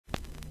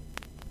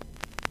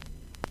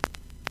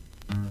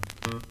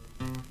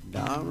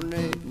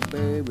Dominating,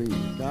 baby,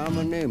 you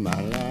dominate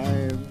my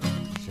life.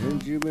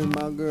 Since you've been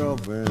my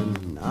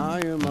girlfriend, now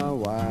you're my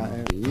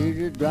wife. You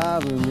just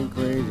driving me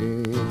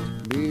crazy.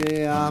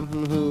 Beat I'm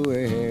who,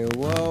 hey,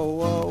 whoa,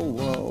 whoa,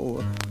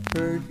 whoa.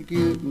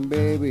 Persecuting,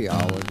 baby,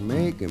 always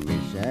making me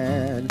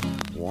sad.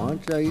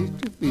 Once I used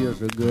to feel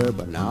so good,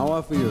 but now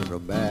I feel so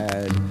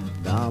bad.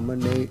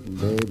 Dominating,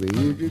 baby,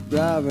 you just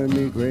driving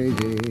me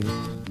crazy.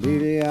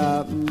 Beat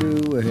up and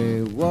do,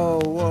 hey, whoa,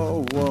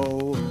 whoa,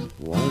 whoa.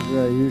 Once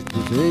I used to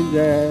think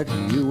that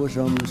you were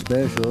something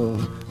special,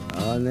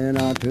 and then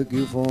I took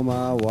you for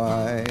my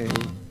wife.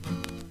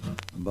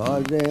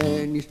 But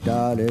then you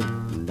started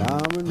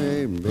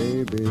dominating,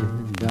 baby,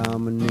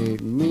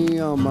 dominating me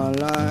all my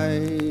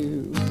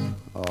life.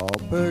 All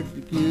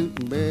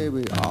persecuting,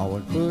 baby,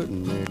 always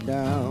putting me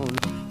down.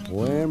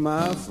 When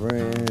my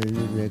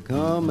friends, they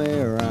come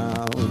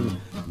around,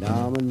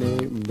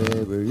 dominating,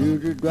 baby, you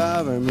just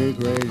driving me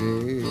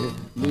crazy.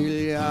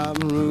 Billy, I'm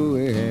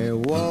Louie, hey,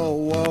 whoa,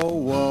 whoa,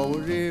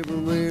 whoa,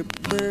 zipping with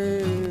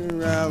me,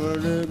 rabba,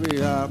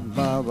 dibby, up,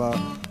 baba,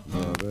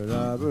 rabba,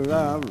 rabba,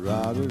 rabba,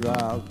 rabba,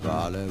 rabba,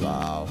 rabba, rabba,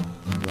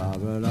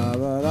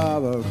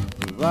 rabba, rabba,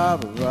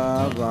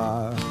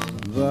 rabba,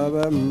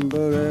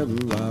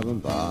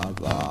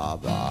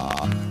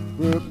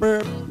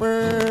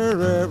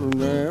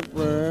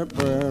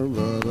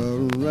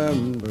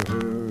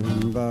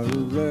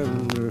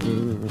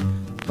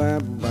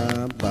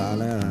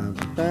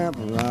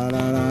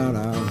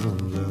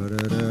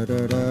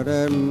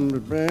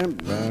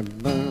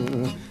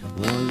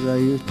 once I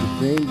used to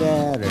think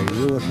that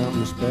you were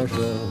something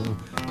special,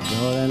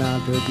 so then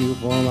I took you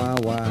for my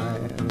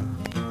wife.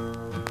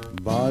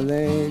 But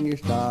then you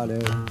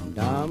started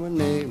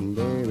dominating,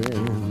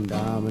 baby,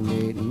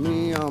 dominating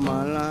me all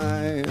my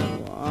life.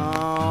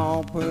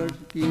 All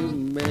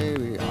persecuting,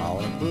 baby,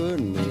 all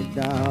putting me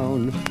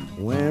down.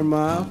 When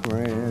my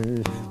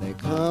friends, they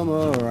come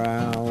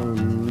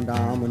around,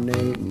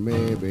 dominating,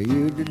 baby,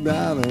 you just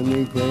driving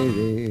me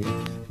crazy.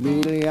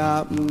 Billy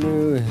up and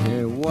do it,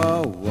 hey,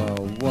 whoa,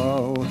 whoa,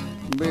 whoa.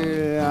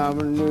 Billy up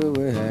and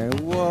do it, hey,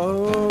 whoa.